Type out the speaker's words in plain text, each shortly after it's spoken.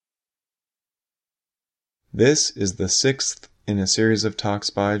This is the sixth in a series of talks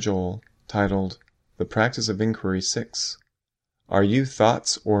by Joel, titled The Practice of Inquiry 6. Are You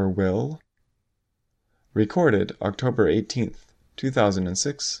Thoughts or Will? Recorded October 18th,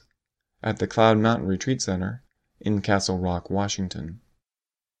 2006, at the Cloud Mountain Retreat Center in Castle Rock, Washington.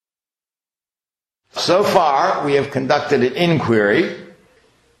 So far, we have conducted an inquiry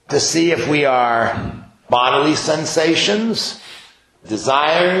to see if we are bodily sensations,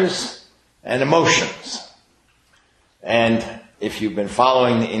 desires, and emotions. And if you've been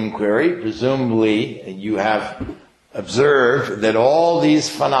following the inquiry, presumably you have observed that all these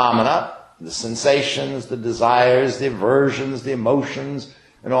phenomena, the sensations, the desires, the aversions, the emotions,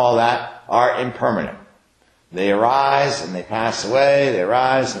 and all that, are impermanent. They arise and they pass away, they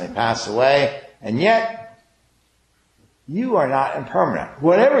arise and they pass away, and yet you are not impermanent,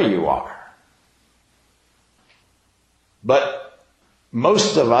 whatever you are. But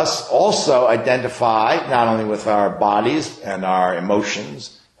most of us also identify not only with our bodies and our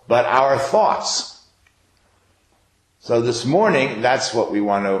emotions, but our thoughts. So this morning, that's what we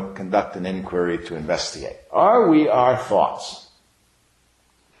want to conduct an inquiry to investigate. Are we our thoughts?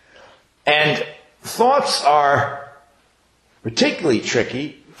 And thoughts are particularly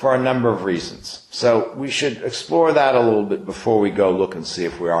tricky for a number of reasons. So we should explore that a little bit before we go look and see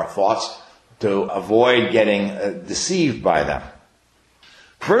if we are thoughts, to avoid getting deceived by them.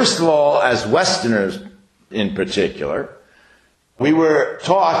 First of all, as Westerners in particular, we were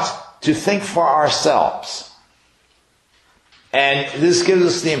taught to think for ourselves. And this gives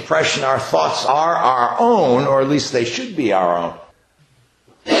us the impression our thoughts are our own, or at least they should be our own.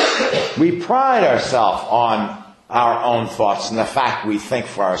 We pride ourselves on our own thoughts and the fact we think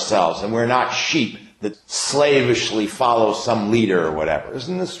for ourselves, and we're not sheep that slavishly follow some leader or whatever.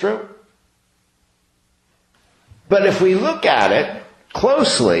 Isn't this true? But if we look at it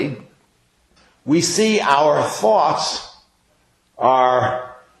closely, we see our thoughts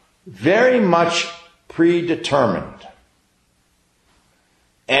are very much predetermined.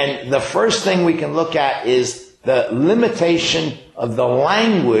 And the first thing we can look at is the limitation of the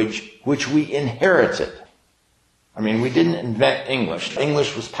language which we inherited. I mean, we didn't invent English.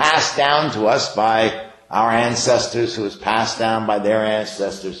 English was passed down to us by our ancestors, who was passed down by their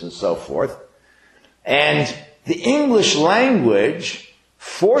ancestors, and so forth. And the English language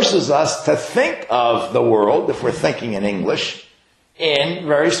forces us to think of the world, if we're thinking in English, in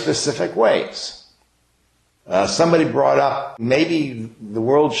very specific ways. Somebody brought up maybe the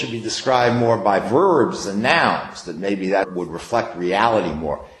world should be described more by verbs than nouns, that maybe that would reflect reality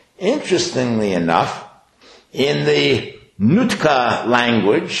more. Interestingly enough, in the Nootka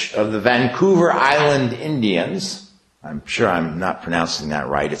language of the Vancouver Island Indians, I'm sure I'm not pronouncing that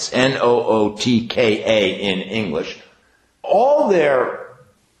right, it's Nootka in English, all their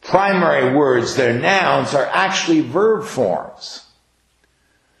primary words, their nouns, are actually verb forms.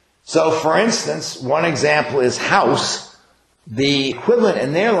 So, for instance, one example is house. The equivalent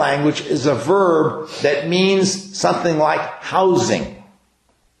in their language is a verb that means something like housing.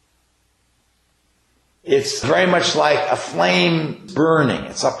 It's very much like a flame burning.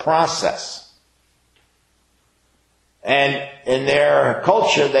 It's a process. And in their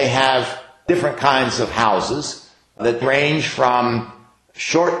culture, they have different kinds of houses that range from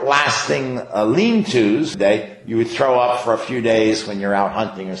short-lasting lean-tos that you would throw up for a few days when you're out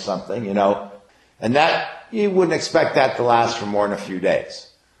hunting or something, and that you wouldn't expect that to last for more than a few days.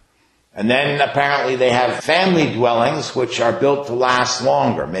 And then apparently they have family dwellings which are built to last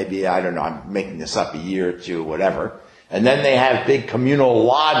longer. Maybe, I don't know, I'm making this up, a year or two, whatever. And then they have big communal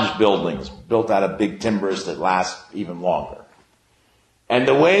lodge buildings built out of big timbers that last even longer. And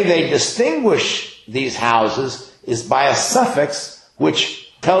the way they distinguish these houses is by a suffix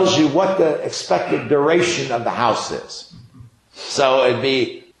which tells you what the expected duration of the house is. So it'd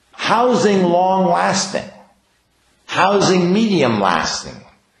be housing long-lasting, housing medium-lasting,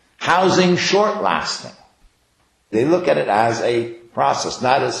 housing short-lasting. They look at it as a process,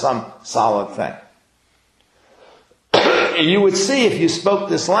 not as some solid thing. You would see, if you spoke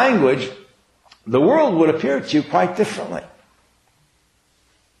this language, the world would appear to you quite differently.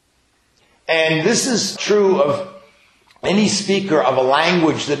 And this is true of any speaker of a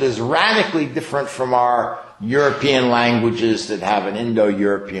language that is radically different from our European languages that have an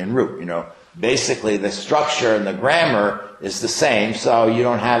Indo-European root. Basically the structure and the grammar is the same, so you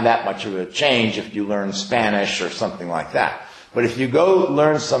don't have that much of a change if you learn Spanish or something like that. But if you go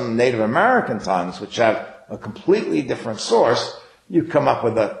learn some Native American tongues, which have a completely different source, you come up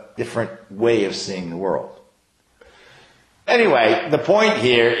with a different way of seeing the world. Anyway, the point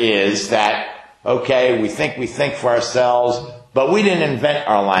here is that, okay, we think for ourselves, but we didn't invent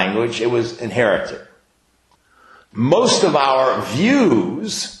our language, it was inherited. most of our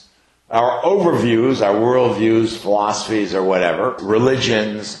views, our overviews, our worldviews, philosophies or whatever,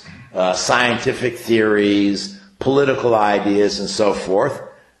 religions, scientific theories, political ideas and so forth,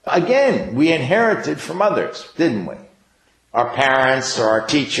 again, we inherited from others, didn't we? Our parents or our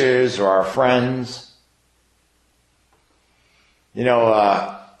teachers or our friends. You know,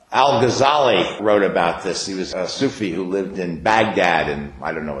 Al-Ghazali wrote about this. He was a Sufi who lived in Baghdad in,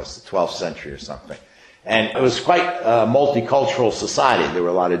 I don't know, it's the 12th century or something. And it was quite a multicultural society. There were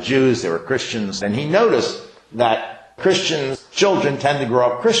a lot of Jews, there were Christians, and he noticed that Christians, children tend to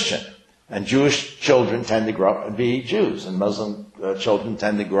grow up Christian, and Jewish children tend to grow up and be Jews, and Muslim children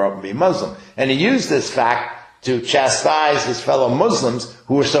tend to grow up and be Muslim. And he used this fact to chastise his fellow Muslims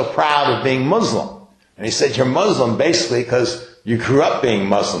who were so proud of being Muslim. And he said, you're Muslim basically because you grew up being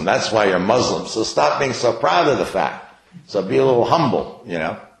Muslim. That's why you're Muslim. So stop being so proud of the fact. So be a little humble, you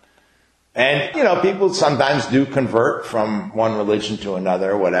know. And, you know, people sometimes do convert from one religion to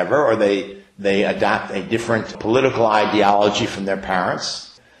another or whatever, or they adopt a different political ideology from their parents.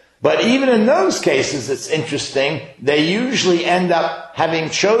 But even in those cases, it's interesting, they usually end up having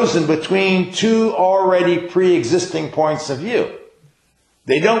chosen between two already pre-existing points of view.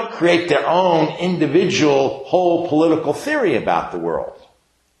 They don't create their own individual whole political theory about the world.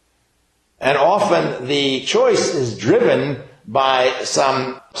 And often the choice is driven by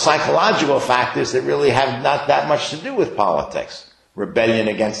some psychological factors that really have not that much to do with politics. Rebellion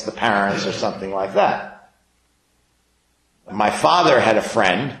against the parents or something like that. My father had a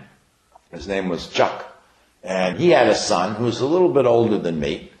friend, his name was Chuck, and he had a son who was a little bit older than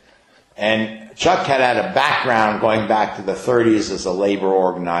me. And Chuck had a background going back to the 30s as a labor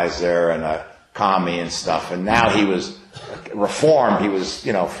organizer and a commie and stuff. And now he was reformed. He was,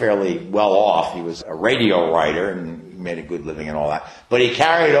 you know, fairly well off. He was a radio writer and made a good living and all that. But he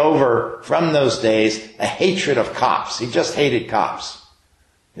carried over from those days a hatred of cops. He just hated cops,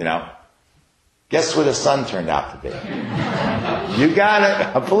 you know. Guess what his son turned out to be? You got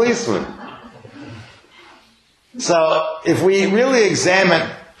it, a policeman. So if we really examine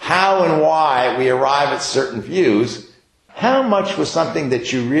how and why we arrive at certain views, how much was something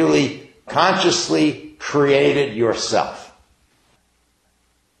that you really consciously created yourself?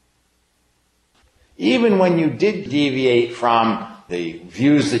 Even when you did deviate from the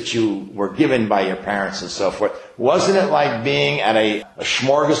views that you were given by your parents and so forth, wasn't it like being at a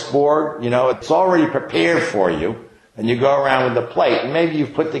smorgasbord? You know, it's already prepared for you, and you go around with a plate, and maybe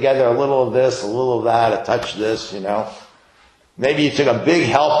you've put together a little of this, a little of that, a touch of this, you know. Maybe you took a big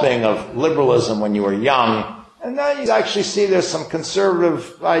helping of liberalism when you were young, and now you actually see there's some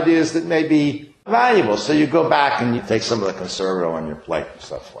conservative ideas that may be valuable. So you go back and you take some of the conservative on your plate and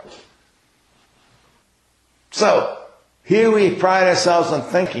so forth. So here we pride ourselves on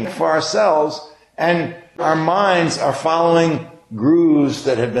thinking for ourselves, and our minds are following grooves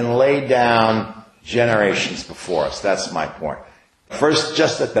that have been laid down generations before us. That's my point. First,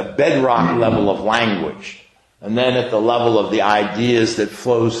 just at the bedrock level of language. And then at the level of the ideas that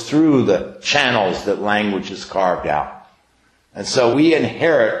flows through the channels that language has carved out. And so we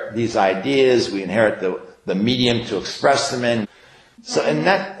inherit these ideas, we inherit the medium to express them in. So in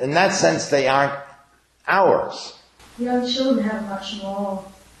that sense, they aren't ours. Young children have much more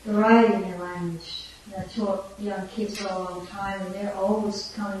variety in their language. I taught young kids for a long time, and they're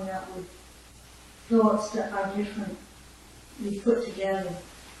always coming up with thoughts that are differently put together.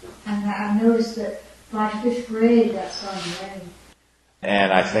 And I noticed that by 5th grade, that's already.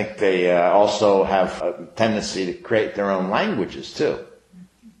 And I think they also have a tendency to create their own languages, too.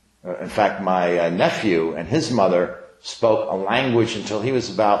 In fact, my nephew and his mother spoke a language until he was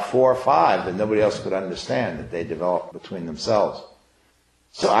about 4 or 5 that nobody else could understand, that they developed between themselves.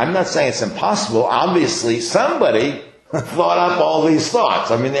 So I'm not saying it's impossible. Obviously, somebody thought up all these thoughts.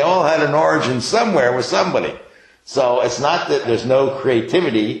 I mean, they all had an origin somewhere with somebody. So it's not that there's no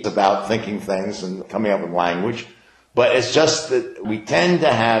creativity about thinking things and coming up with language, but it's just that we tend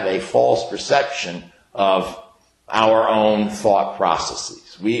to have a false perception of our own thought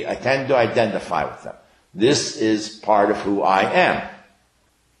processes. I tend to identify with them. This is part of who I am.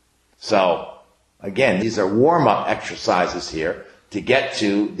 So, again, these are warm-up exercises here to get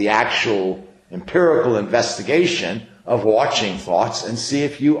to the actual empirical investigation of watching thoughts and see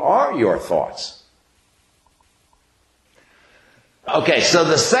if you are your thoughts. Okay, so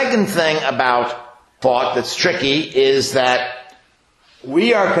the second thing about thought that's tricky is that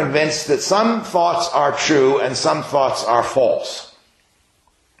we are convinced that some thoughts are true and some thoughts are false.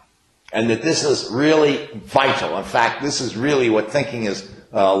 And that this is really vital. In fact, this is really what thinking is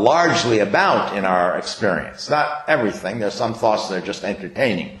largely about in our experience. Not everything. There's some thoughts that are just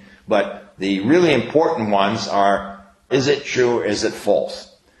entertaining. But the really important ones are, is it true or is it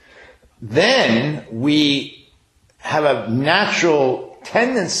false? Then we have a natural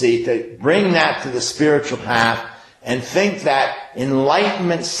tendency to bring that to the spiritual path and think that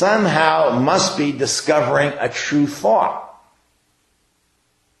enlightenment somehow must be discovering a true thought.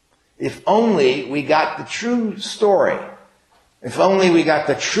 If only we got the true story. If only we got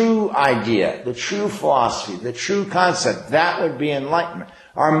the true idea, the true philosophy, the true concept, that would be enlightenment.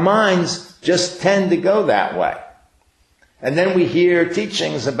 Our minds just tend to go that way. And then we hear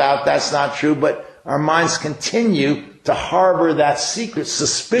teachings about that's not true, but our minds continue to harbor that secret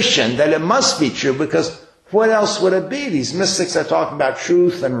suspicion that it must be true, because what else would it be? These mystics are talking about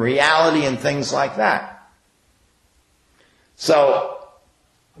truth and reality and things like that. So,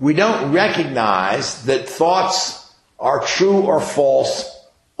 we don't recognize that thoughts are true or false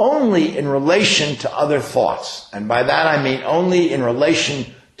only in relation to other thoughts. And by that I mean only in relation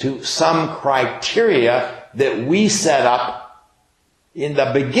to some criteria that we set up in the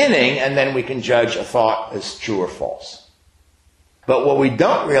beginning, and then we can judge a thought as true or false. But what we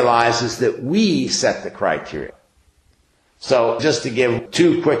don't realize is that we set the criteria. So just to give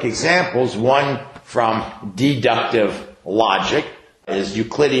two quick examples, one from deductive logic is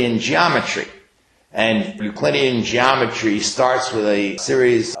Euclidean geometry. And Euclidean geometry starts with a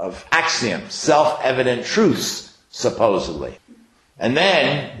series of axioms, self-evident truths, supposedly. And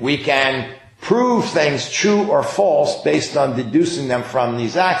then we can prove things true or false based on deducing them from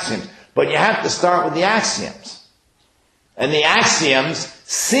these axioms. But you have to start with the axioms. And the axioms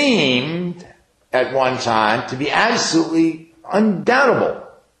seemed at one time to be absolutely undoubtable.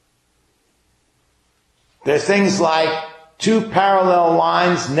 There are things like two parallel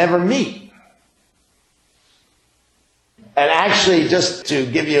lines never meet. And actually, just to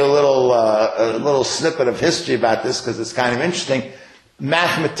give you a little snippet of history about this, because it's kind of interesting,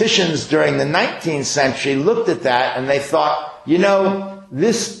 mathematicians during the 19th century looked at that and they thought,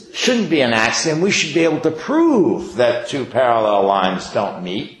 this shouldn't be an axiom. We should be able to prove that two parallel lines don't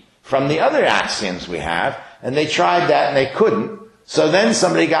meet from the other axioms we have. And they tried that and they couldn't. So then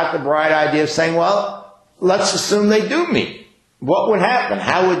somebody got the bright idea of saying, well, let's assume they do meet. What would happen?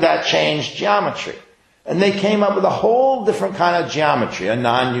 How would that change geometry? And they came up with a whole different kind of geometry, a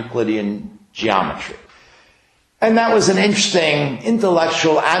non-Euclidean geometry. And that was an interesting,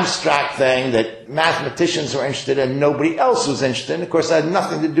 intellectual, abstract thing that mathematicians were interested in, nobody else was interested in. Of course, it had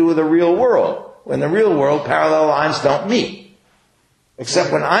nothing to do with the real world. In the real world, parallel lines don't meet.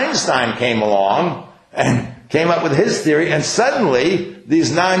 Except when Einstein came along and came up with his theory, and suddenly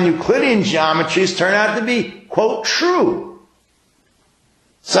these non-Euclidean geometries turn out to be, quote, true.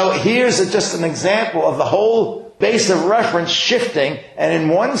 So here's just an example of the whole base of reference shifting, and in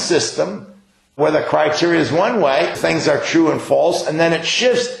one system, where the criteria is one way, things are true and false, and then it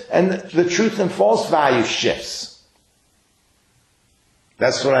shifts, and the truth and false value shifts.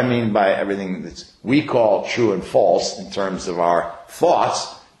 That's what I mean by everything that we call true and false in terms of our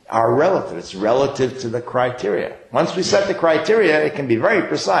thoughts are relative. It's relative to the criteria. Once we set the criteria, it can be very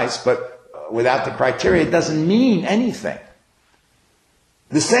precise, but without the criteria, it doesn't mean anything.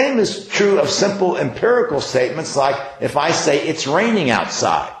 The same is true of simple empirical statements like if I say it's raining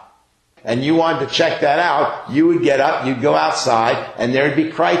outside, and you wanted to check that out, you would get up, you'd go outside, and there would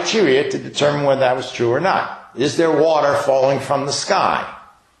be criteria to determine whether that was true or not. Is there water falling from the sky?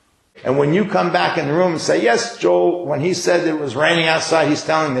 And when you come back in the room and say, yes, Joel, when he said it was raining outside, he's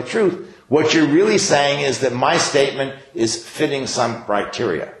telling the truth, what you're really saying is that my statement is fitting some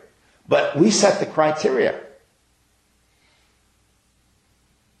criteria. But we set the criteria.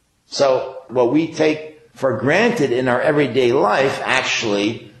 So what we take for granted in our everyday life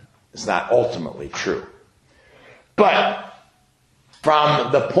actually is not ultimately true. But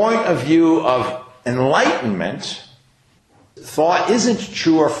from the point of view of enlightenment, thought isn't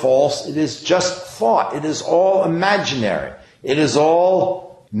true or false. It is just thought. It is all imaginary. It is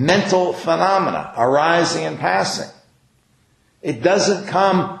all mental phenomena arising and passing. It doesn't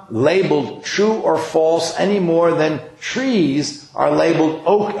come labeled true or false any more than trees are labeled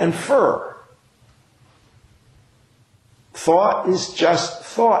oak and fir. Thought is just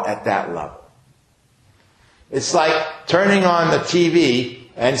thought at that level. It's like turning on the TV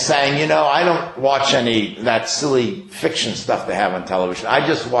and saying, I don't watch any that silly fiction stuff they have on television. I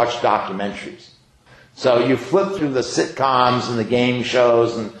just watch documentaries. So you flip through the sitcoms and the game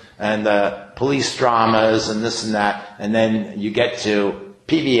shows and the police dramas and this and that, and then you get to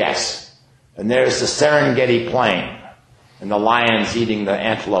PBS. And there's the Serengeti Plain, and the lions eating the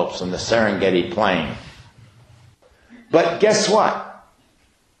antelopes on the Serengeti Plain. But guess what?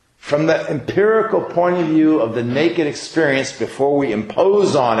 From the empirical point of view of the naked experience, before we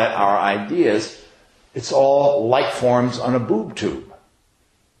impose on it our ideas, it's all light forms on a boob tube.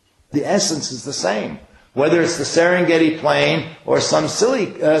 The essence is the same, whether it's the Serengeti Plain or some silly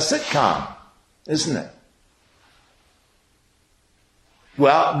sitcom, isn't it?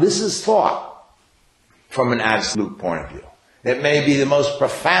 Well, this is thought from an absolute point of view. It may be the most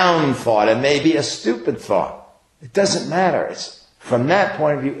profound thought. It may be a stupid thought. It doesn't matter. From that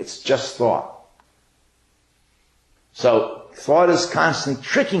point of view, it's just thought. So thought is constantly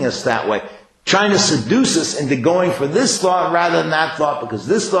tricking us that way, trying to seduce us into going for this thought rather than that thought, because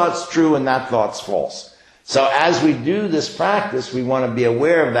this thought's true and that thought's false. So as we do this practice, we want to be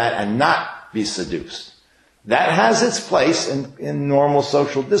aware of that and not be seduced. That has its place in normal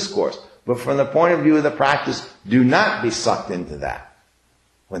social discourse. But from the point of view of the practice, do not be sucked into that.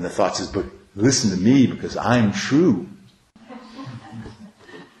 When the thought says, but listen to me because I'm true.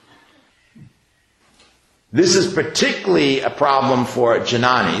 This is particularly a problem for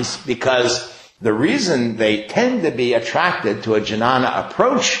jnanis, because the reason they tend to be attracted to a jnana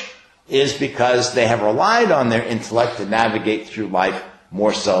approach is because they have relied on their intellect to navigate through life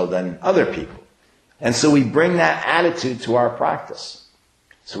more so than other people. And so we bring that attitude to our practice.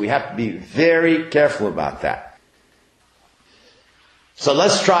 So we have to be very careful about that. So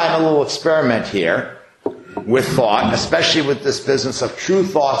let's try a little experiment here with thought, especially with this business of true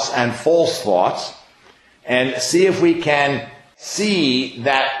thoughts and false thoughts, and see if we can see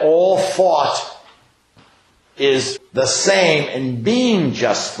that all thought is the same in being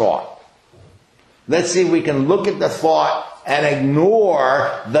just thought. Let's see if we can look at the thought and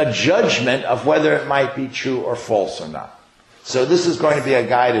ignore the judgment of whether it might be true or false or not. So this is going to be a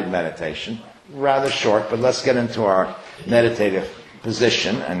guided meditation, rather short, but let's get into our meditative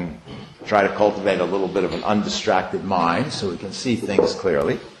position and try to cultivate a little bit of an undistracted mind so we can see things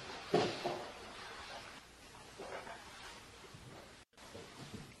clearly.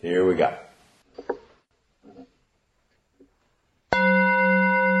 Here we go.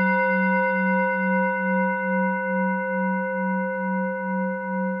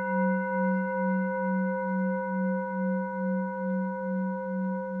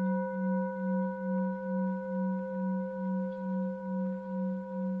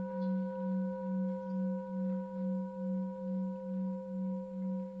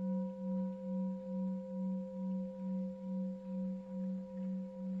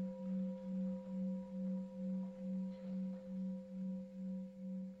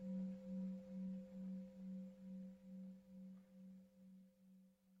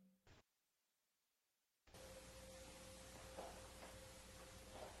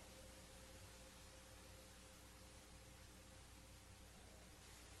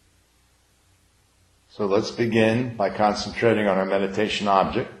 So let's begin by concentrating on our meditation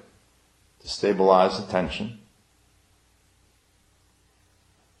object to stabilize attention.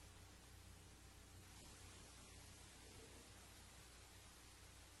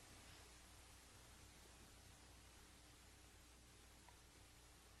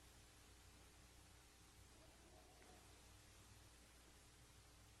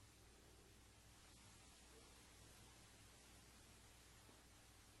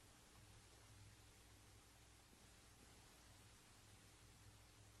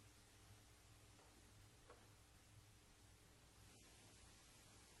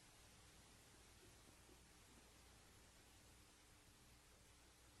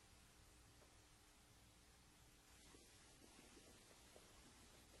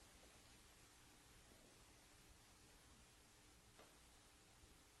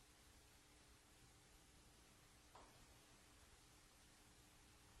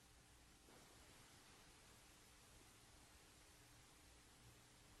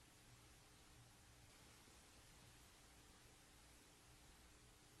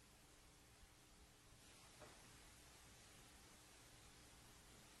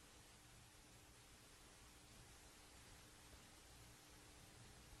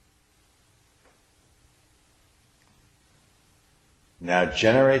 Now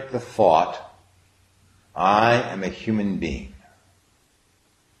generate the thought, I am a human being.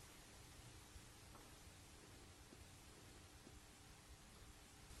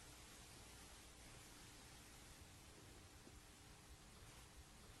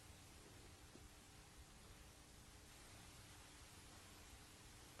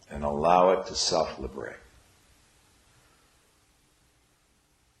 And allow it to self-liberate.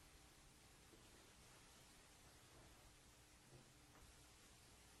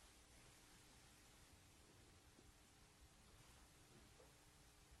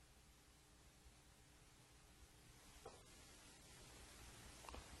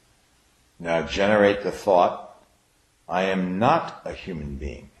 Now generate the thought, I am not a human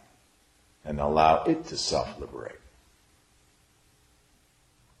being, and allow it to self-liberate.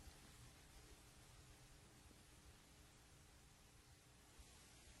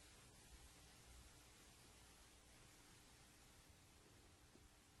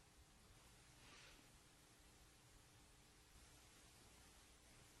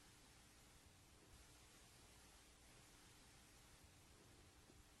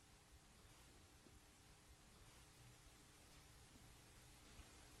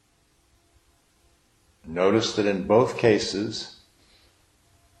 Notice that in both cases,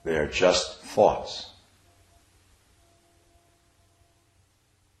 they are just thoughts.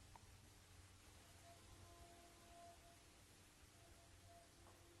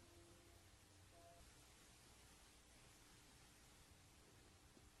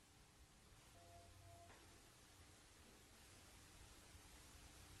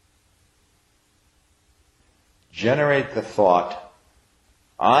 Generate the thought,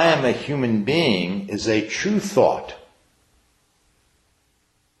 I am a human being, is a true thought.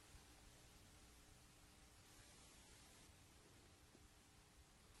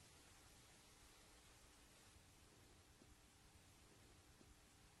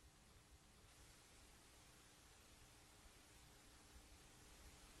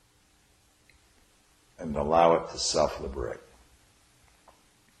 And allow it to self-liberate.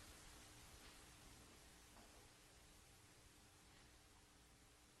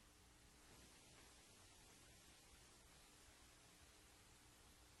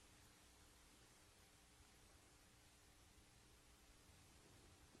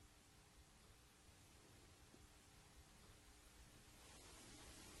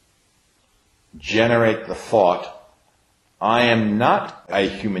 Generate the thought, I am not a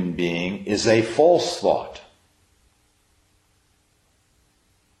human being, is a false thought.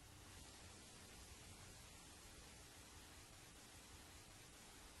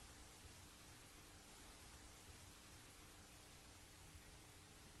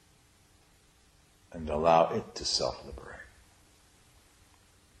 And allow it to self-liberate.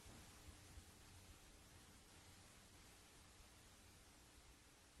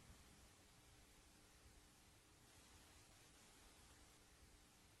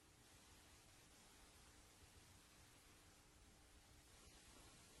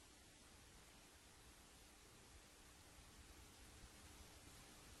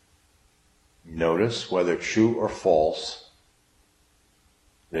 Notice whether true or false,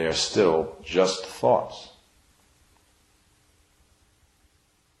 they are still just thoughts.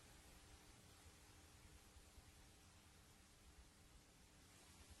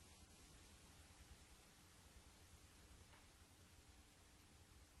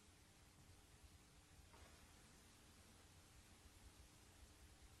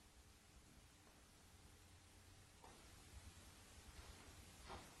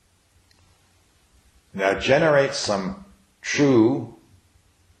 Now generate some true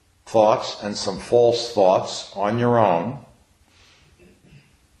thoughts and some false thoughts on your own,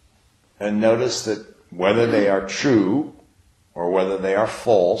 and notice that whether they are true or whether they are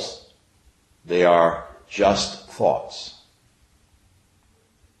false, they are just thoughts.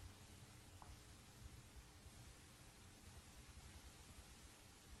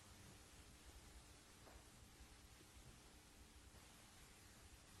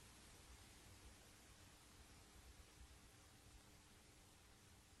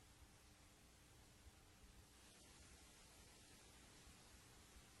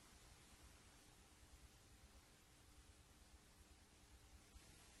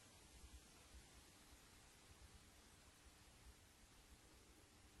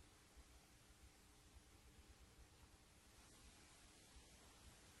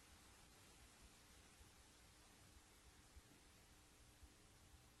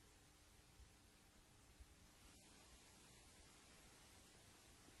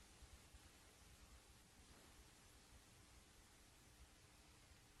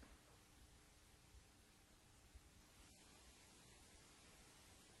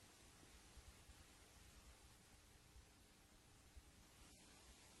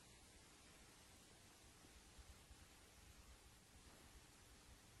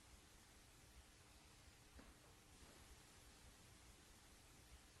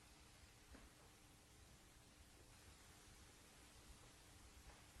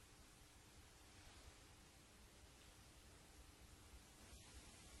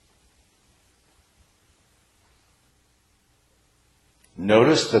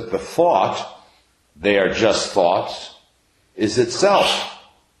 Notice that the thought, they are just thoughts, is itself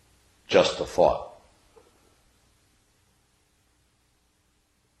just a thought.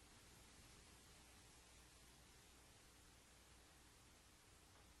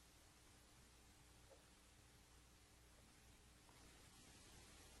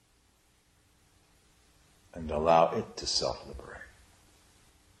 and allow it to self-liberate.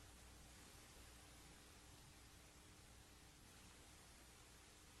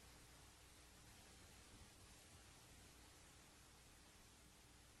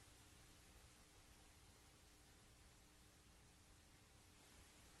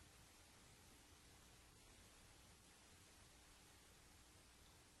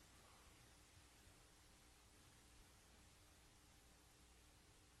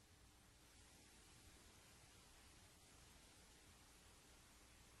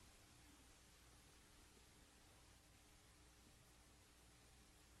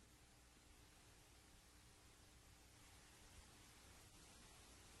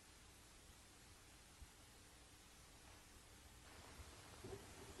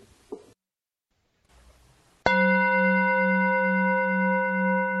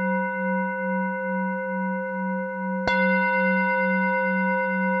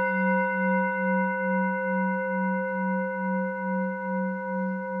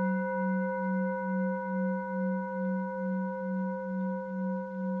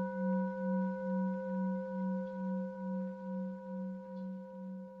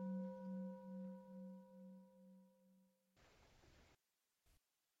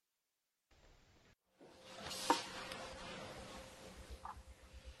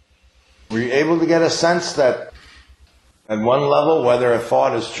 Were you able to get a sense that at one level, whether a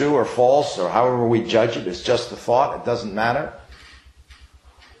thought is true or false, or however we judge it, it's just a thought, it doesn't matter?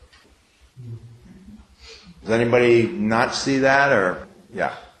 Does anybody not see that, or,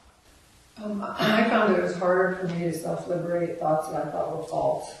 yeah? I found it was harder for me to self-liberate thoughts that I thought were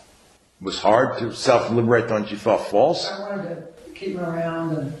false. It was hard to self-liberate thoughts you thought false? I wanted to keep them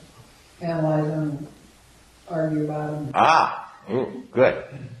around and analyze them and argue about them. Good.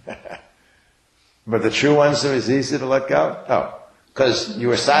 But the true ones, it was easy to let go? Oh, because you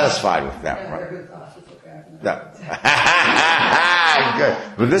were satisfied with them, Yeah, right? they're good thoughts. It's okay. No. Good.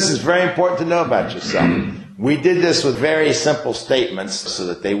 But this is very important to know about yourself. We did this with very simple statements so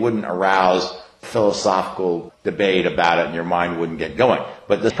that they wouldn't arouse philosophical debate about it and your mind wouldn't get going.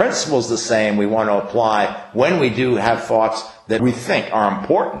 But the principle's the same we want to apply when we do have thoughts that we think are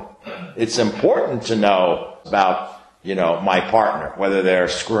important. It's important to know about, my partner, whether they're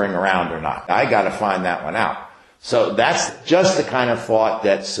screwing around or not. I got to find that one out. So that's just the kind of thought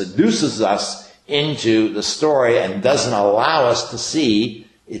that seduces us into the story and doesn't allow us to see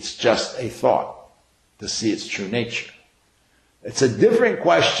it's just a thought, to see its true nature. It's a different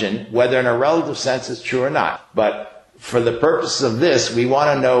question whether in a relative sense it's true or not. But for the purpose of this, we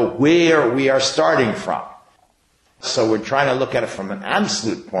want to know where we are starting from. So we're trying to look at it from an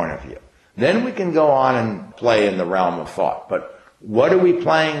absolute point of view. Then we can go on and play in the realm of thought. But what are we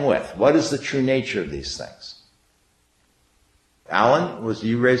playing with? What is the true nature of these things? Alan, was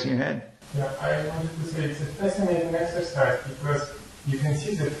you raising your hand? Yeah, I wanted to say it's a fascinating exercise because you can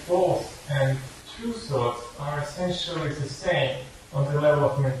see that false and true thoughts are essentially the same on the level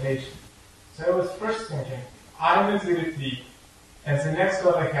of mentation. So I was first thinking, I'm at the retreat, and the next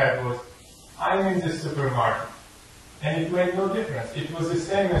thought I had was, I'm in the supermarket. And it made no difference. It was the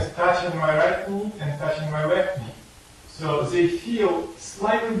same as touching my right knee and touching my left knee. So they feel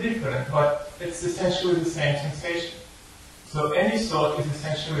slightly different, but it's essentially the same sensation. So any thought is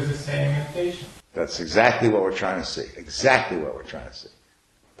essentially the same imitation. That's exactly what we're trying to see. Exactly what we're trying to see.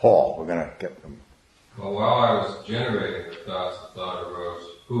 Paul, we're going to get them. Well, while I was generating the thoughts, the thought arose,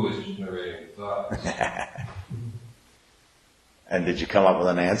 who is generating the thoughts? And did you come up with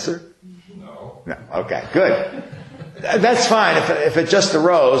an answer? No. No. Okay, good. That's fine. If it just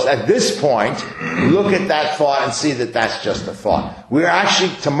arose, at this point, look at that thought and see that that's just a thought. We're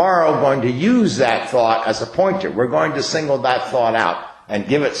actually tomorrow going to use that thought as a pointer. We're going to single that thought out and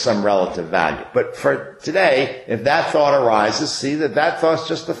give it some relative value. But for today, if that thought arises, see that that thought's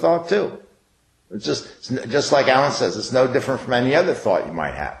just a thought too. It's just like Alan says, it's no different from any other thought you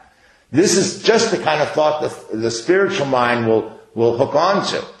might have. This is just the kind of thought that the spiritual mind will hook on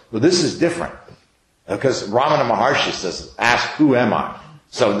to. Well, this is different. Because Ramana Maharshi says, ask, who am I?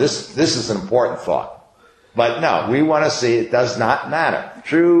 So this is an important thought. But no, we want to see it does not matter.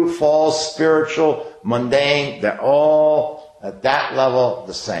 True, false, spiritual, mundane, they're all at that level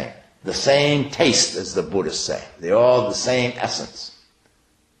the same. The same taste, as the Buddhists say. They're all the same essence.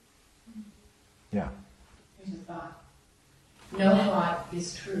 Yeah. Here's a thought. No thought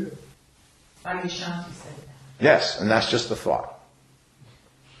is true. Adyashanti said that. Yes, and that's just a thought.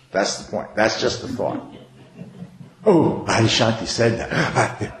 That's the point. That's just a thought. Oh, Adyashanti said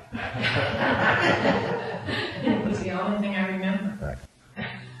that. It's the only thing I remember. Right.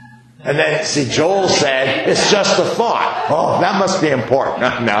 And then, see, Joel said, it's just a thought. Oh, that must be important.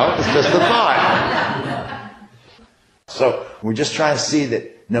 No, it's just a thought. So we're just trying to see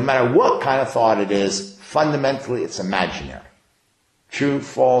that no matter what kind of thought it is, fundamentally it's imaginary. True,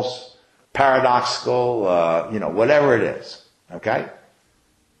 false, paradoxical, whatever it is. Okay?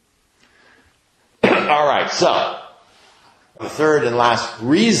 All right, so the third and last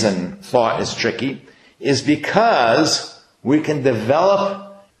reason thought is tricky is because we can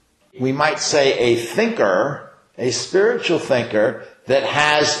develop, we might say, a thinker, a spiritual thinker that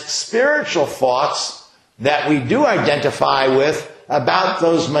has spiritual thoughts that we do identify with about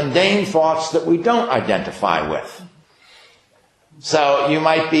those mundane thoughts that we don't identify with. So you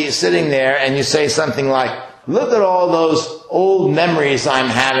might be sitting there and you say something like, look at all those old memories I'm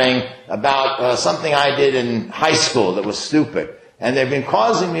having about something I did in high school that was stupid. And they've been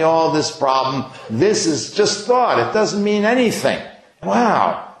causing me all this problem. This is just thought. It doesn't mean anything.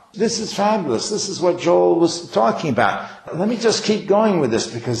 Wow, this is fabulous. This is what Joel was talking about. Let me just keep going with this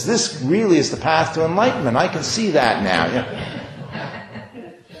because this really is the path to enlightenment. I can see that now.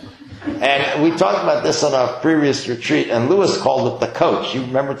 And we talked about this on a previous retreat, and Lewis called it the coach. You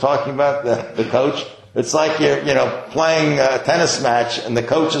remember talking about the coach? It's like you're, playing a tennis match, and the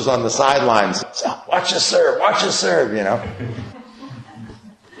coach is on the sidelines. So, watch us serve,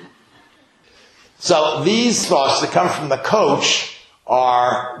 So these thoughts that come from the coach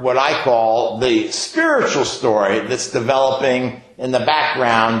are what I call the spiritual story that's developing in the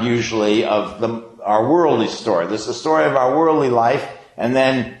background, usually, of our worldly story. There's the story of our worldly life, and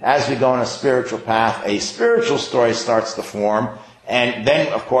then as we go on a spiritual path, a spiritual story starts to form, and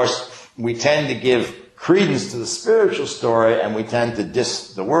then, of course, we tend to give credence to the spiritual story, and we tend to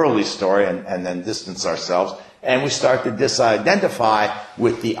the worldly story, and then distance ourselves, and we start to disidentify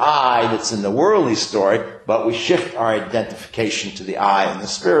with the I that's in the worldly story, but we shift our identification to the I in the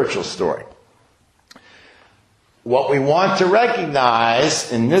spiritual story. What we want to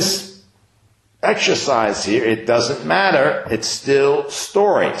recognize in this exercise here, it doesn't matter, it's still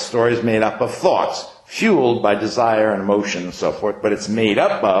story. Story is made up of thoughts, fueled by desire and emotion and so forth, but it's made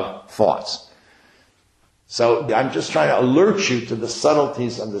up of thoughts. So I'm just trying to alert you to the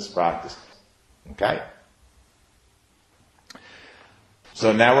subtleties of this practice. Okay?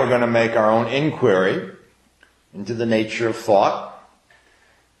 So now we're going to make our own inquiry into the nature of thought.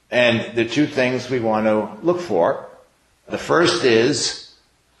 And the two things we want to look for. The first is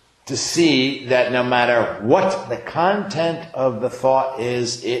to see that no matter what the content of the thought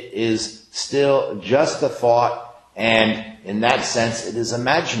is, it is still just a thought, and in that sense it is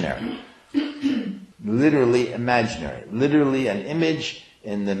imaginary. Literally imaginary. Literally an image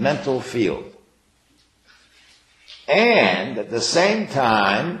in the mental field. And at the same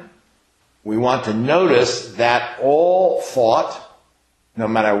time, we want to notice that all thought, no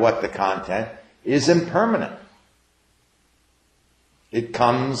matter what the content, is impermanent. It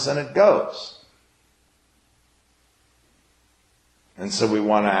comes and it goes. And so we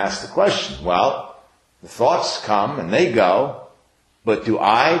want to ask the question, well, the thoughts come and they go, but do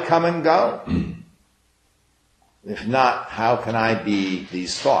I come and go? If not, how can I be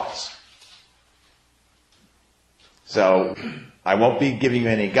these thoughts? So, I won't be giving you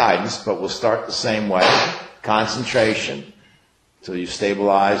any guidance, but we'll start the same way. Concentration, till you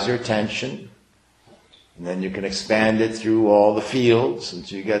stabilize your attention. And then you can expand it through all the fields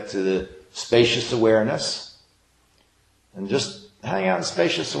until you get to the spacious awareness. And just hang out in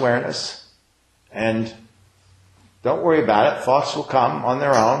spacious awareness. And don't worry about it. Thoughts will come on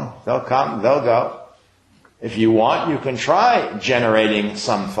their own. They'll come, they'll go. If you want, you can try generating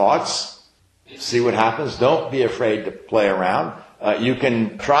some thoughts. See what happens. Don't be afraid to play around. You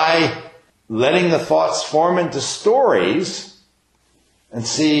can try letting the thoughts form into stories and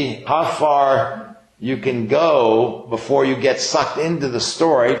see how far you can go before you get sucked into the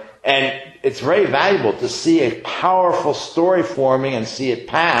story. And it's very valuable to see a powerful story forming and see it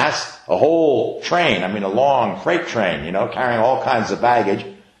pass a whole train. A long freight train, carrying all kinds of baggage,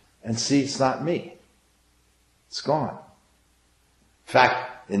 and see it's not me. It's gone. In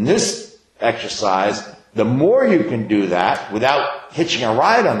fact, in this exercise, the more you can do that without hitching a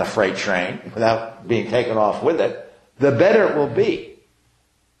ride on the freight train, without being taken off with it, the better it will be.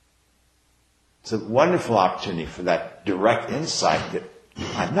 It's a wonderful opportunity for that direct insight that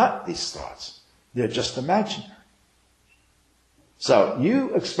I'm not these thoughts. They're just imaginary. So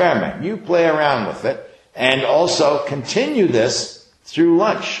you experiment, you play around with it, and also continue this through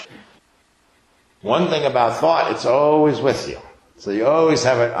lunch. One thing about thought, it's always with you. So you always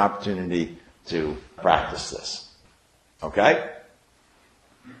have an opportunity to practice this. Okay?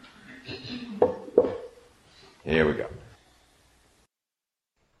 Here we go.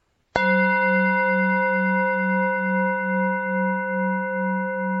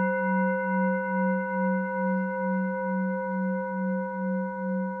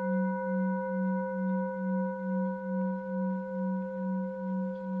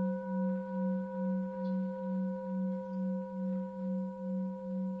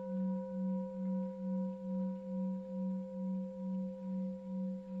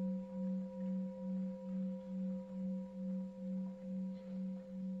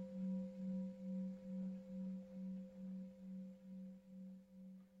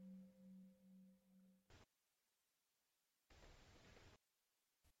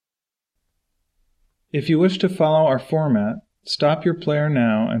 If you wish to follow our format, stop your player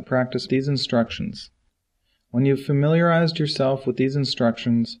now and practice these instructions. When you've familiarized yourself with these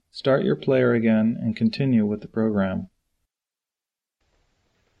instructions, start your player again and continue with the program.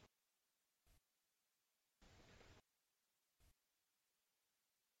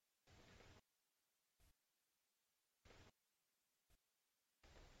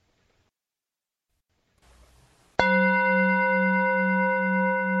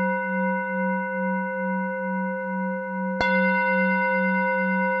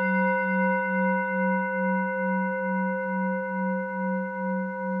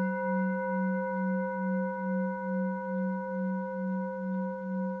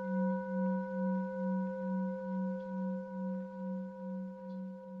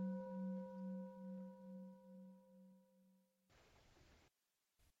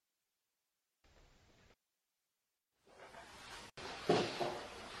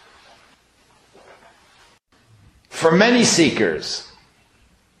 For many seekers,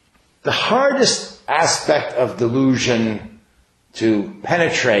 the hardest aspect of delusion to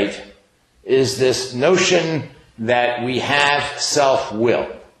penetrate is this notion that we have self-will,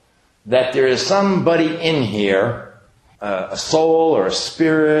 that there is somebody in here, a soul or a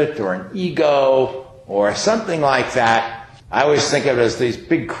spirit or an ego or something like that. I always think of it as these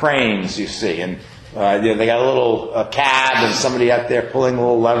big cranes you see, and they got a little cab and somebody out there pulling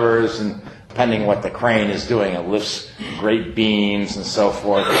little levers, and depending what the crane is doing, it lifts great beams and so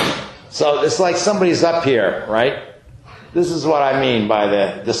forth. So it's like somebody's up here, right? This is what I mean by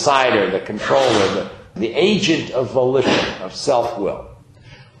the decider, the controller, the agent of volition, of self-will.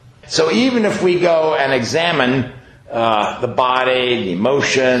 So even if we go and examine the body, the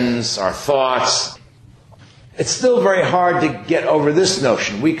emotions, our thoughts, it's still very hard to get over this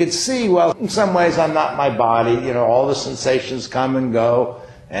notion. We could see, well, in some ways I'm not my body, all the sensations come and go,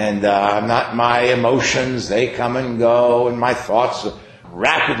 and I'm not my emotions, they come and go, and my thoughts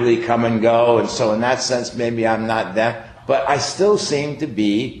rapidly come and go, and so in that sense maybe I'm not them. But I still seem to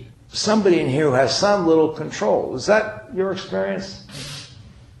be somebody in here who has some little control. Is that your experience?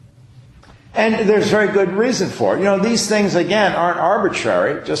 And there's very good reason for it. These things, again, aren't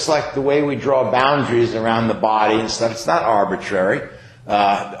arbitrary, just like the way we draw boundaries around the body and stuff. It's not arbitrary.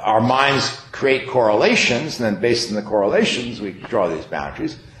 Our minds create correlations, and then based on the correlations, we draw these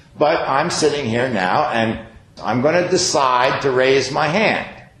boundaries. But I'm sitting here now, and I'm going to decide to raise my hand.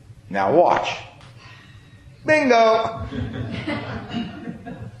 Now watch. Bingo!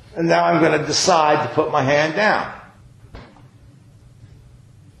 And now I'm going to decide to put my hand down.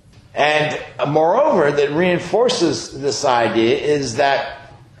 And moreover, that reinforces this idea is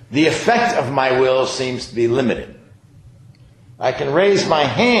that the effect of my will seems to be limited. I can raise my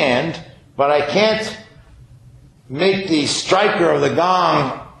hand, but I can't make the striker of the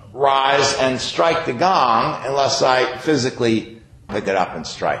gong rise and strike the gong unless I physically pick it up and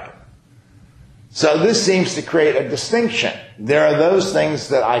strike it. So this seems to create a distinction. There are those things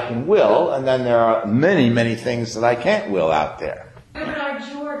that I can will, and then there are many, many things that I can't will out there. But our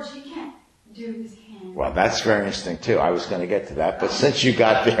George, he can't do his hand. Well, that's very interesting too. I was going to get to that, but since you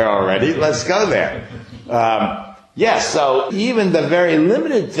got there already, let's go there. Yes, so even the very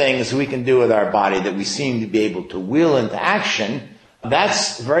limited things we can do with our body that we seem to be able to will into action,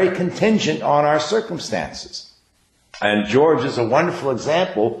 that's very contingent on our circumstances. And George is a wonderful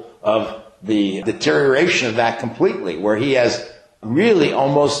example of the deterioration of that completely, where he has really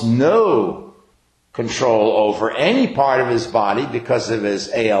almost no control over any part of his body because of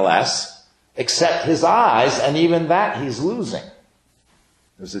his ALS, except his eyes, and even that he's losing.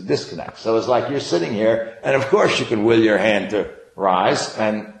 There's a disconnect. So it's like you're sitting here, and of course you can will your hand to rise,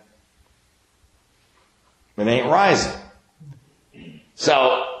 and it ain't rising.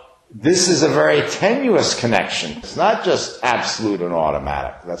 So this is a very tenuous connection. It's not just absolute and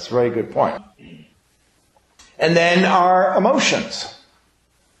automatic. That's a very good point. And then our emotions.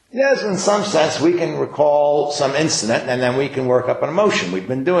 Yes, in some sense we can recall some incident and then we can work up an emotion. We've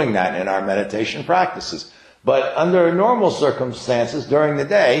been doing that in our meditation practices. But under normal circumstances during the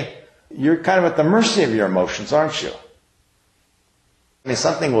day, you're kind of at the mercy of your emotions, aren't you? I mean,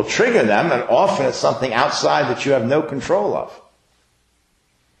 something will trigger them, and often it's something outside that you have no control of.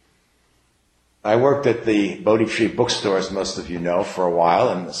 I worked at the Bodhi Tree bookstore, as most of you know, for a while,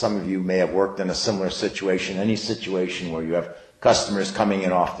 and some of you may have worked in a similar situation, any situation where you have customers coming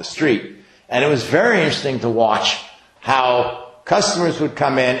in off the street. And it was very interesting to watch how customers would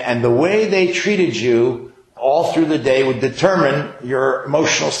come in, and the way they treated you all through the day would determine your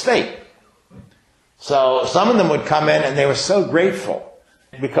emotional state. So some of them would come in and they were so grateful.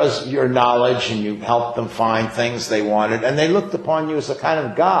 because your knowledge and you helped them find things they wanted, and they looked upon you as a kind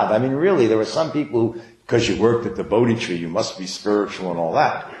of God. I mean, really, there were some people who, because you worked at the Bodhi tree, you must be spiritual and all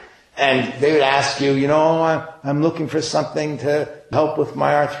that. And they would ask you, I'm looking for something to help with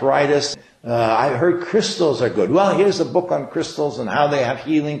my arthritis. I heard crystals are good. Well, here's a book on crystals and how they have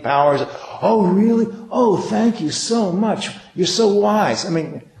healing powers. Oh, really? Oh, thank you so much. You're so wise. I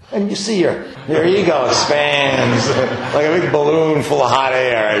mean, and you see your ego expands like a big balloon full of hot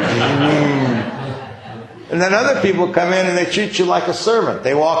air. And then other people come in and they treat you like a servant.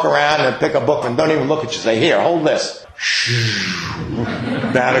 They walk around and pick a book and don't even look at you. Say, here, hold this.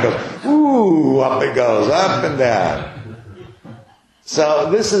 Down it goes. Ooh, up it goes, up and down.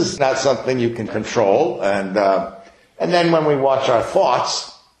 So this is not something you can control. And then when we watch our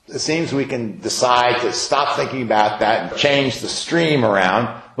thoughts, it seems we can decide to stop thinking about that and change the stream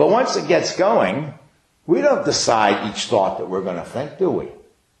around. But once it gets going, we don't decide each thought that we're going to think, do we?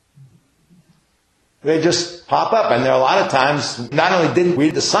 They just pop up. And there are a lot of times, not only didn't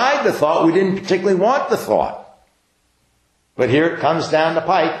we decide the thought, we didn't particularly want the thought. But here it comes down the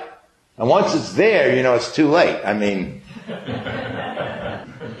pike. And once it's there, it's too late. I mean,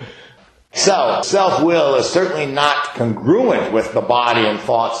 so self-will is certainly not congruent with the body and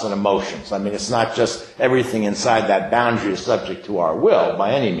thoughts and emotions. I mean, it's not just everything inside that boundary is subject to our will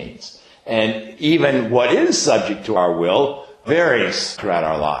by any means. And even what is subject to our will varies throughout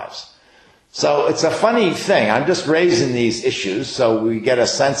our lives. So it's a funny thing. I'm just raising these issues so we get a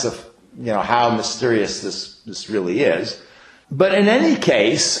sense of, how mysterious this really is. But in any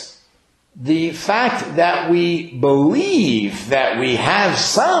case, the fact that we believe that we have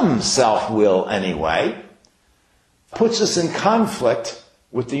some self-will anyway puts us in conflict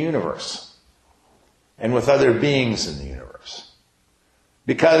with the universe and with other beings in the universe.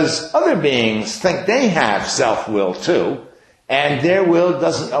 Because other beings think they have self-will too, and their will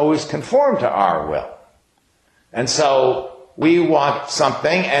doesn't always conform to our will. And so we want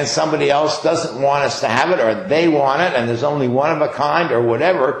something and somebody else doesn't want us to have it, or they want it and there's only one of a kind or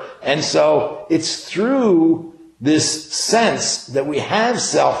whatever. And so it's through this sense that we have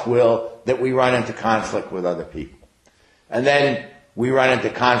self-will that we run into conflict with other people. And then we run into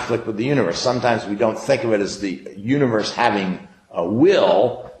conflict with the universe. Sometimes we don't think of it as the universe having a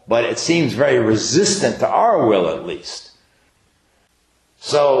will, but it seems very resistant to our will at least.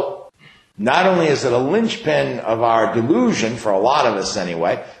 So not only is it a linchpin of our delusion, for a lot of us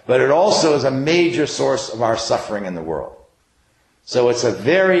anyway, but it also is a major source of our suffering in the world. So it's a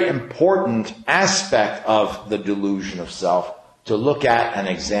very important aspect of the delusion of self to look at and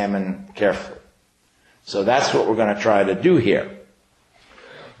examine carefully. So that's what we're going to try to do here.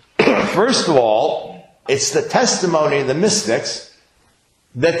 First of all, it's the testimony of the mystics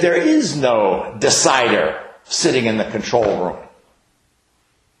that there is no decider sitting in the control room.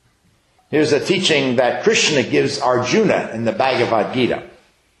 Here's a teaching that Krishna gives Arjuna in the Bhagavad Gita.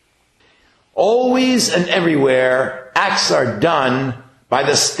 Always and everywhere, acts are done by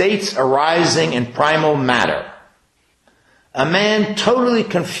the states arising in primal matter. A man totally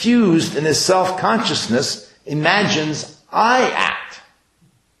confused in his self-consciousness imagines I act.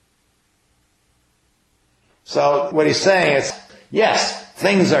 So what he's saying is, yes,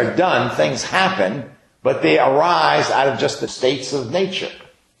 things are done, things happen, but they arise out of just the states of nature.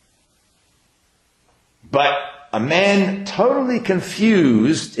 But a man totally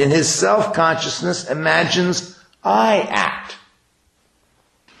confused in his self-consciousness imagines I act.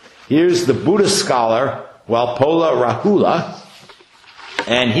 Here's the Buddhist scholar Walpola Rahula,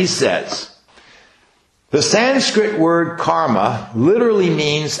 and he says, the Sanskrit word karma literally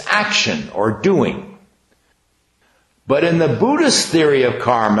means action or doing. But in the Buddhist theory of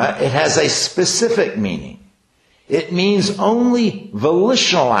karma, it has a specific meaning. It means only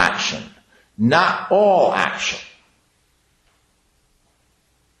volitional action, not all action.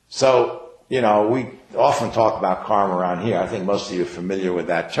 So, we often talk about karma around here. I think most of you are familiar with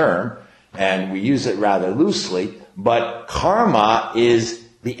that term, and we use it rather loosely. But karma is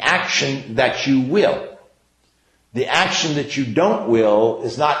the action that you will. The action that you don't will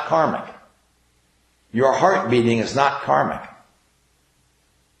is not karmic. Your heart beating is not karmic.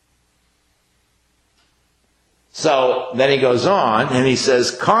 So then he goes on and he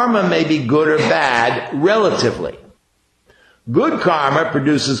says, karma may be good or bad relatively. Good karma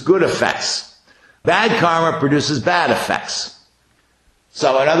produces good effects. Bad karma produces bad effects.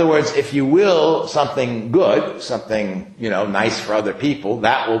 So in other words, if you will something good, something, nice for other people,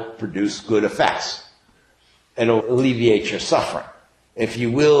 that will produce good effects. It'll alleviate your suffering. If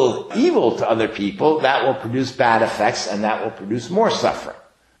you will evil to other people, that will produce bad effects and that will produce more suffering.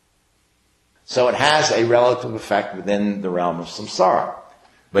 So it has a relative effect within the realm of samsara.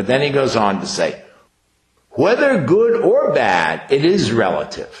 But then he goes on to say, whether good or bad, it is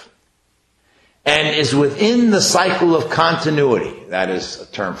relative and is within the cycle of continuity. That is a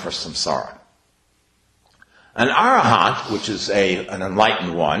term for samsara. An arahant, which is an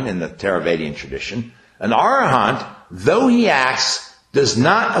enlightened one in the Theravadian tradition, an arahant, though he acts, does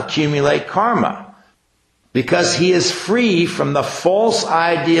not accumulate karma because he is free from the false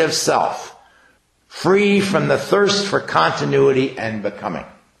idea of self, free from the thirst for continuity and becoming.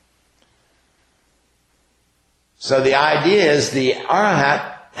 So the idea is the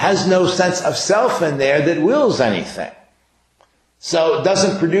arahant has no sense of self in there that wills anything. So it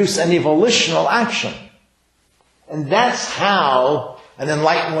doesn't produce any volitional action. And that's how an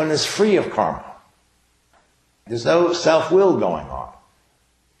enlightened one is free of karma. There's no self-will going on.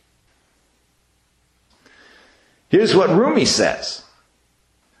 Here's what Rumi says.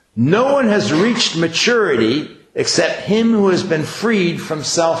 No one has reached maturity except him who has been freed from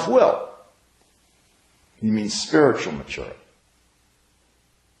self-will. He means spiritual maturity.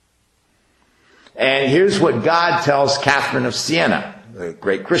 And here's what God tells Catherine of Siena, the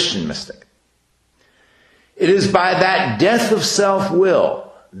great Christian mystic. It is by that death of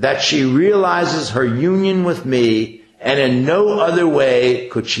self-will that she realizes her union with me, and in no other way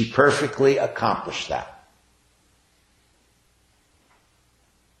could she perfectly accomplish that.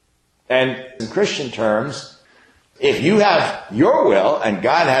 And in Christian terms, if you have your will and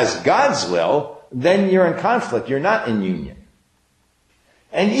God has God's will, then you're in conflict. You're not in union.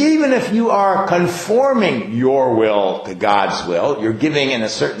 And even if you are conforming your will to God's will, you're giving, in a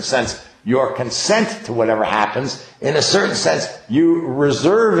certain sense, your consent to whatever happens. In a certain sense, you're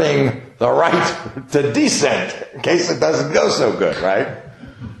reserving the right to dissent in case it doesn't go so good, right?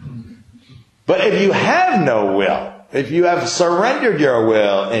 But if you have no will, if you have surrendered your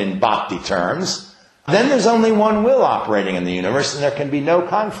will in bhakti terms, then there's only one will operating in the universe and there can be no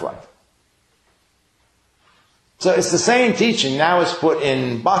conflict. So it's the same teaching. Now it's put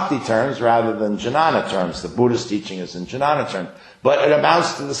in bhakti terms rather than jnana terms. The Buddhist teaching is in jnana terms. But it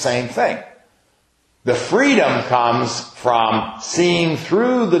amounts to the same thing. The freedom comes from seeing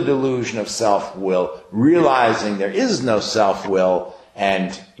through the delusion of self-will, realizing there is no self-will,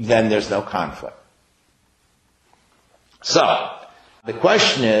 and then there's no conflict. So, the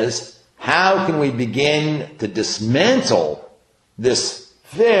question is, how can we begin to dismantle this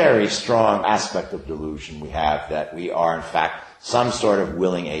very strong aspect of delusion we have, that we are in fact some sort of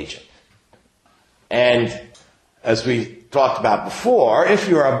willing agent? And as we talked about before, if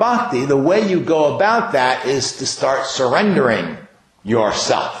you're a bhakti, the way you go about that is to start surrendering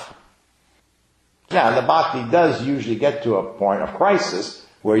yourself. Now, the bhakti does usually get to a point of crisis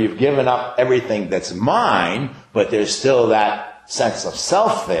where you've given up everything that's mine, but there's still that sense of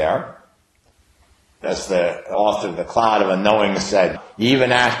self there. As the author of The Cloud of Unknowing said,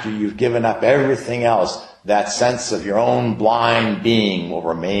 even after you've given up everything else, that sense of your own blind being will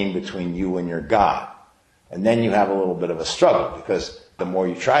remain between you and your God. And then you have a little bit of a struggle, because the more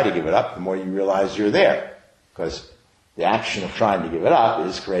you try to give it up, the more you realize you're there. Because the action of trying to give it up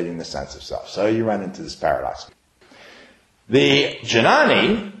is creating the sense of self. So you run into this paradox. The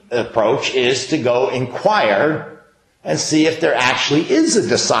Jnani approach is to go inquire and see if there actually is a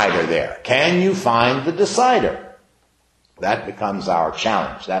decider there. Can you find the decider? That becomes our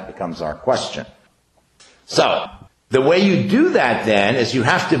challenge. That becomes our question. So, the way you do that then is you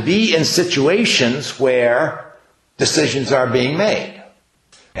have to be in situations where decisions are being made.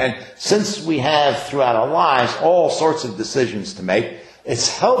 And since we have throughout our lives all sorts of decisions to make,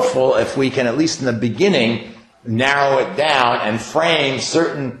 it's helpful if we can, at least in the beginning, narrow it down and frame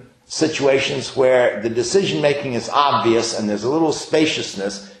certain situations where the decision making is obvious and there's a little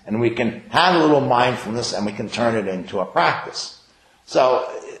spaciousness, and we can have a little mindfulness and we can turn it into a practice. So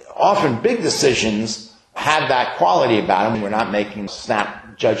often big decisions have that quality about them. We're not making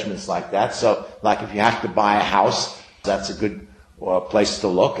snap judgments like that. So like if you have to buy a house, that's a good place to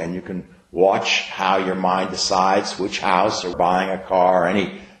look, and you can watch how your mind decides which house, or buying a car, or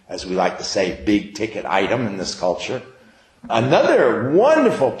any, as we like to say, big ticket item in this culture. Another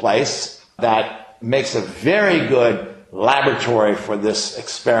wonderful place that makes a very good laboratory for this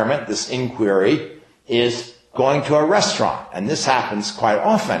experiment, this inquiry, is going to a restaurant. And this happens quite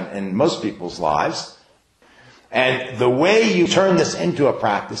often in most people's lives. And the way you turn this into a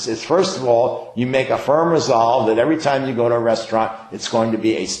practice is, first of all, you make a firm resolve that every time you go to a restaurant, it's going to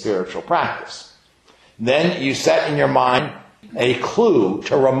be a spiritual practice. Then you set in your mind a clue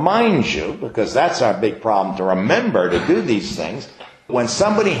to remind you, because that's our big problem, to remember to do these things. When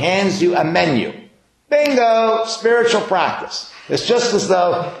somebody hands you a menu, bingo, spiritual practice. It's just as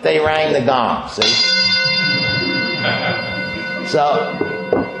though they rang the gong, see? So,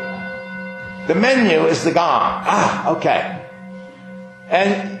 The menu is the gong. Okay.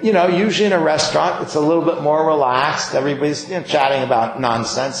 And, usually in a restaurant, it's a little bit more relaxed. Everybody's chatting about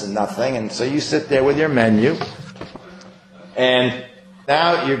nonsense and nothing. And so you sit there with your menu. And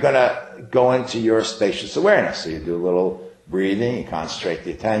now you're going to go into your spacious awareness. So you do a little breathing, you concentrate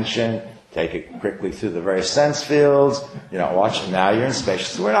the attention, take it quickly through the various sense fields. Watch it. Now you're in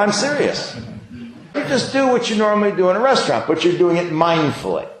spacious awareness. I'm serious. You just do what you normally do in a restaurant, but you're doing it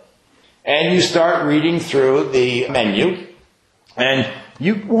mindfully. And you start reading through the menu. And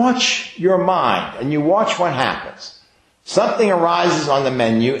you watch your mind, and you watch what happens. Something arises on the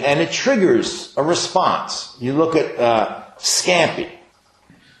menu, and it triggers a response. You look at scampi.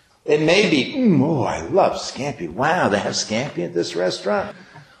 It may be, I love scampi. Wow, they have scampi at this restaurant.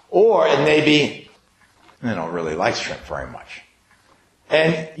 Or it may be, I don't really like shrimp very much.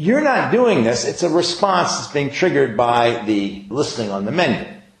 And you're not doing this. It's a response that's being triggered by the listing on the menu.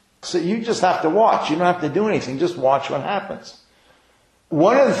 So you just have to watch. You don't have to do anything. Just watch what happens.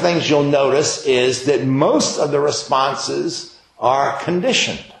 One of the things you'll notice is that most of the responses are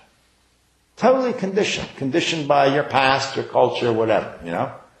conditioned. Totally conditioned. Conditioned by your past, your culture, whatever,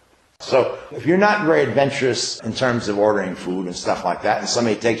 So if you're not very adventurous in terms of ordering food and stuff like that, and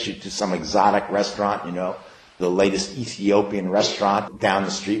somebody takes you to some exotic restaurant, the latest Ethiopian restaurant down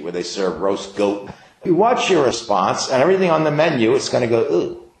the street where they serve roast goat, you watch your response, and everything on the menu, it's going to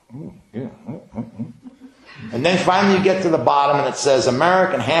go, And then finally you get to the bottom and it says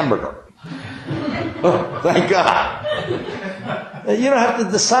American hamburger. Oh, thank God. You don't have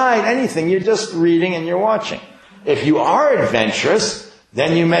to decide anything. You're just reading and you're watching. If you are adventurous,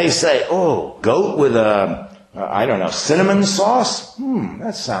 then you may say, goat with cinnamon sauce?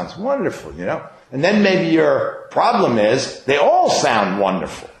 That sounds wonderful, And then maybe your problem is they all sound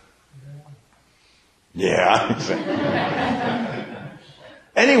wonderful. Yeah.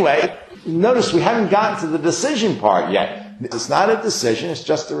 Anyway, notice we haven't gotten to the decision part yet. It's not a decision, it's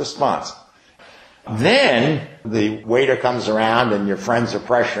just a response. Then the waiter comes around and your friends are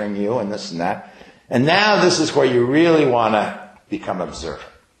pressuring you and this and that. And now this is where you really want to become observant.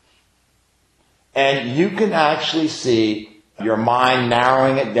 And you can actually see your mind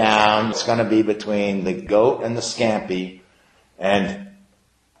narrowing it down. It's going to be between the goat and the scampi. And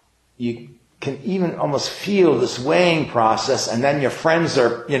you can even almost feel this weighing process, and then your friends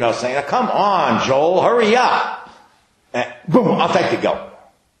are, saying, come on, Joel, hurry up. And boom, I'll take the goat.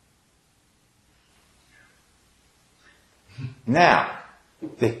 Now,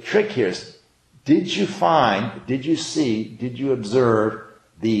 the trick here is, did you observe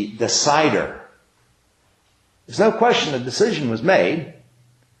the decider? There's no question the decision was made.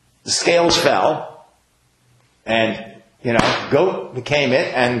 The scales fell, and goat became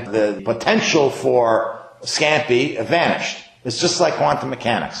it, and the potential for scampi vanished. It's just like quantum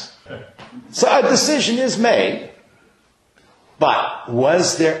mechanics. So a decision is made, but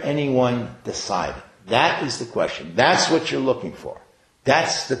was there anyone decided? That is the question. That's what you're looking for.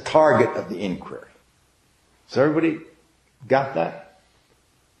 That's the target of the inquiry. So everybody got that?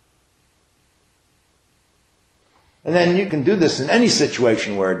 And then you can do this in any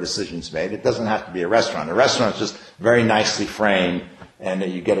situation where a decision's made. It doesn't have to be a restaurant. A restaurant is just very nicely framed, and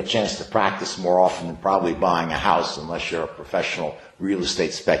you get a chance to practice more often than probably buying a house, unless you're a professional real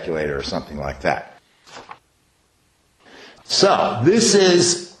estate speculator or something like that. So, this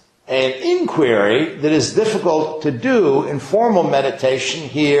is an inquiry that is difficult to do in formal meditation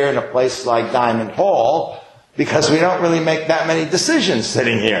here in a place like Diamond Hall, because we don't really make that many decisions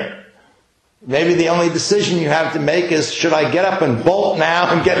sitting here. Maybe the only decision you have to make is, should I get up and bolt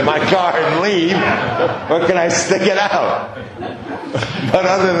now and get in my car and leave, or can I stick it out? But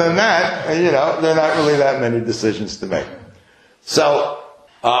other than that, there are not really that many decisions to make. So,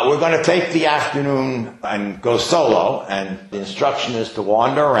 we're going to take the afternoon and go solo, and the instruction is to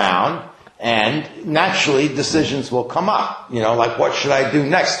wander around, and naturally decisions will come up. Like, what should I do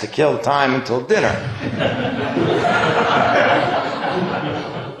next to kill time until dinner?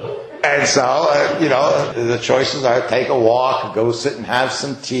 And so, the choices are take a walk, go sit and have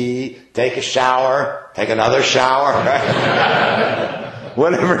some tea, take a shower, take another shower, right?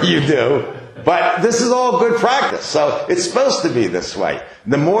 Whatever you do. But this is all good practice. So it's supposed to be this way.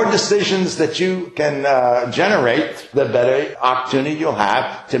 The more decisions that you can generate, the better opportunity you'll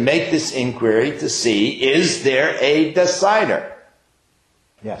have to make this inquiry to see, is there a decider?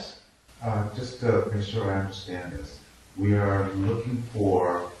 Yes? Just to make sure I understand this. We are looking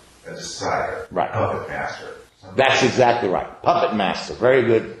for a decider, right. Puppet master. That's exactly right. Puppet master. Very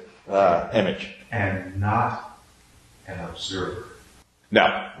good image. And not an observer.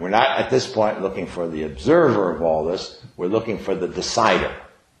 No, we're not at this point looking for the observer of all this. We're looking for the decider.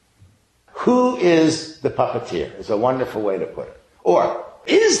 who is the puppeteer? Is a wonderful way to put it. Or,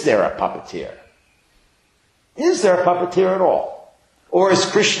 is there a puppeteer? Is there a puppeteer at all? Or is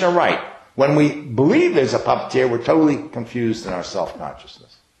Krishna right? When we believe there's a puppeteer, we're totally confused in our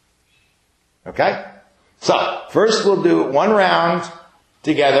self-consciousness. Okay? So, first we'll do one round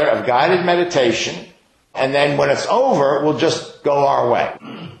together of guided meditation, and then when it's over, we'll just go our way.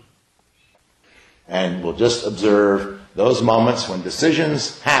 And we'll just observe those moments when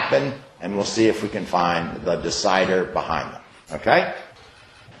decisions happen, and we'll see if we can find the decider behind them. Okay?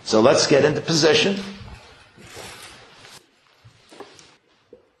 So let's get into position.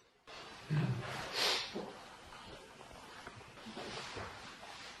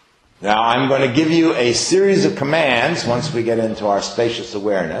 Now I'm going to give you a series of commands once we get into our spacious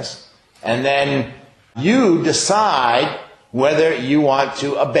awareness, and then you decide whether you want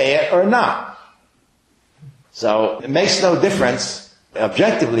to obey it or not. So it makes no difference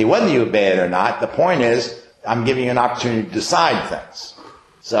objectively whether you obey it or not. The point is, I'm giving you an opportunity to decide things.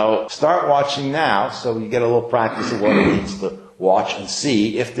 So start watching now so you get a little practice of what it means to watch and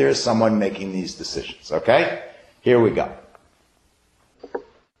see if there's someone making these decisions. Okay? Here we go.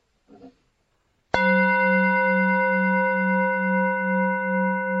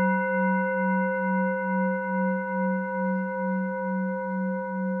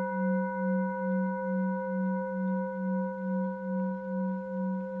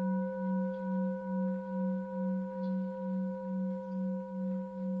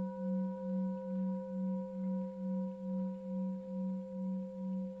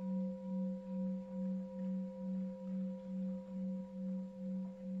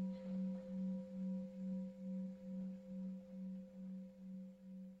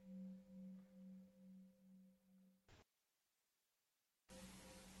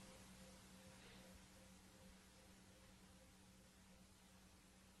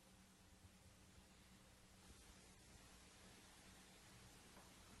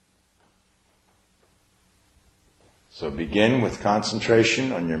 So begin with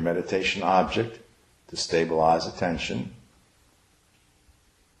concentration on your meditation object to stabilize attention.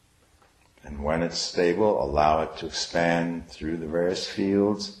 And when it's stable, allow it to expand through the various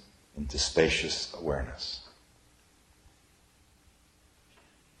fields into spacious awareness.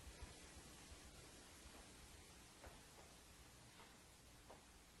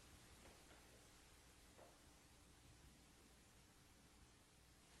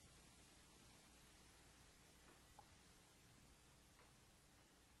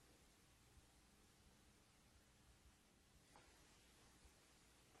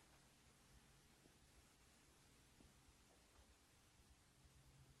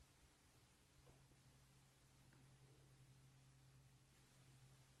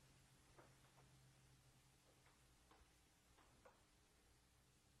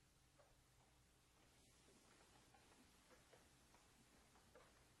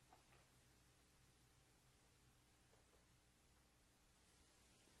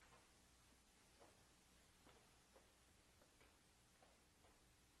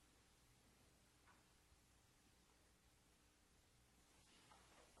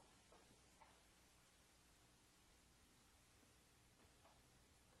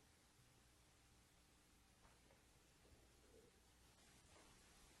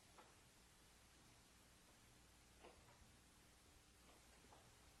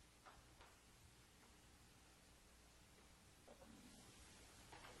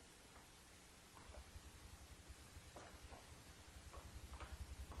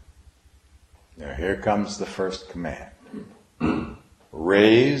 Now here comes the first command.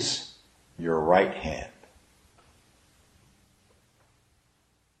 Raise your right hand.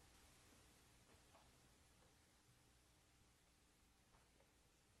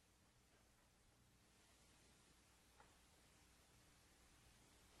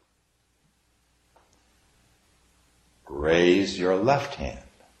 Raise your left hand.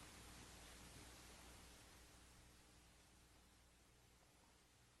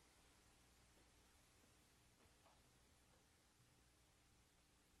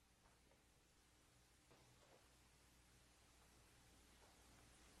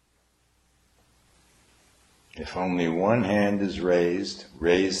 If only one hand is raised,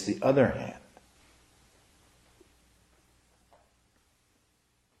 raise the other hand.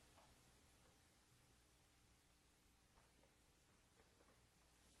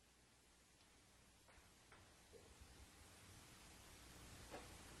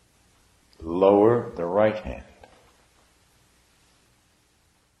 Lower the right hand.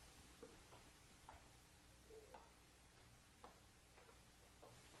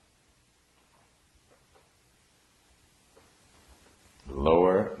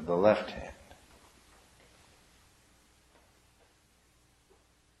 Lower the left hand.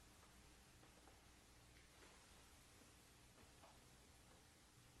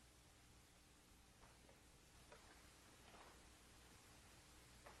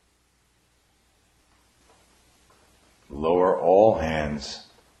 all hands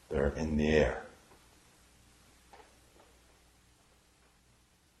that are in the air.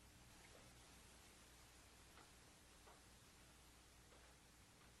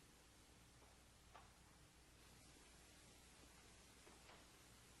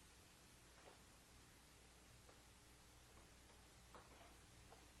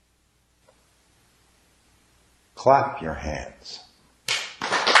 Clap your hands.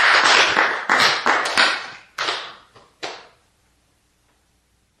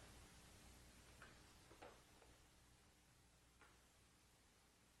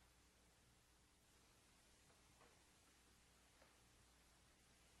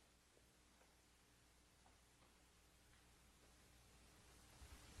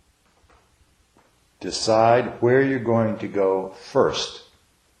 Decide where you're going to go first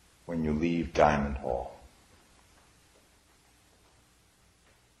when you leave Diamond Hall.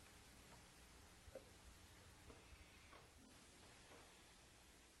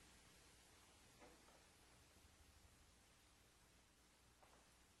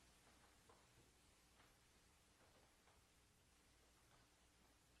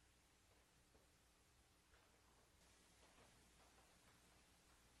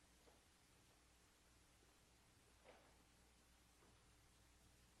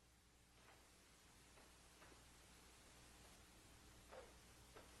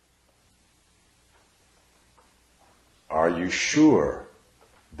 Are you sure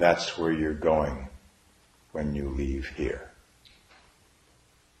that's where you're going when you leave here?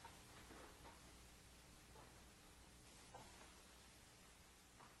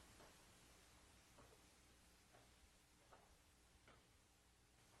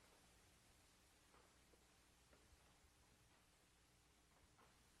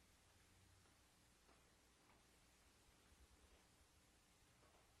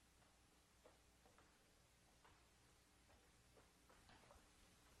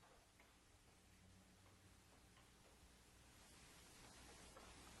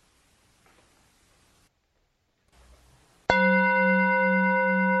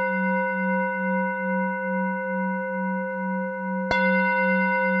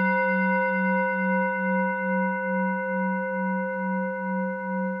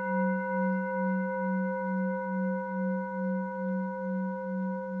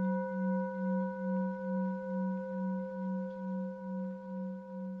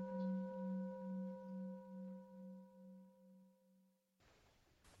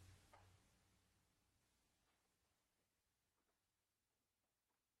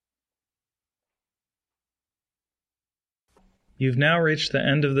 You've now reached the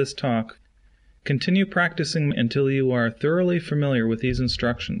end of this talk. Continue practicing until you are thoroughly familiar with these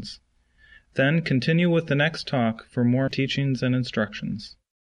instructions. Then continue with the next talk for more teachings and instructions.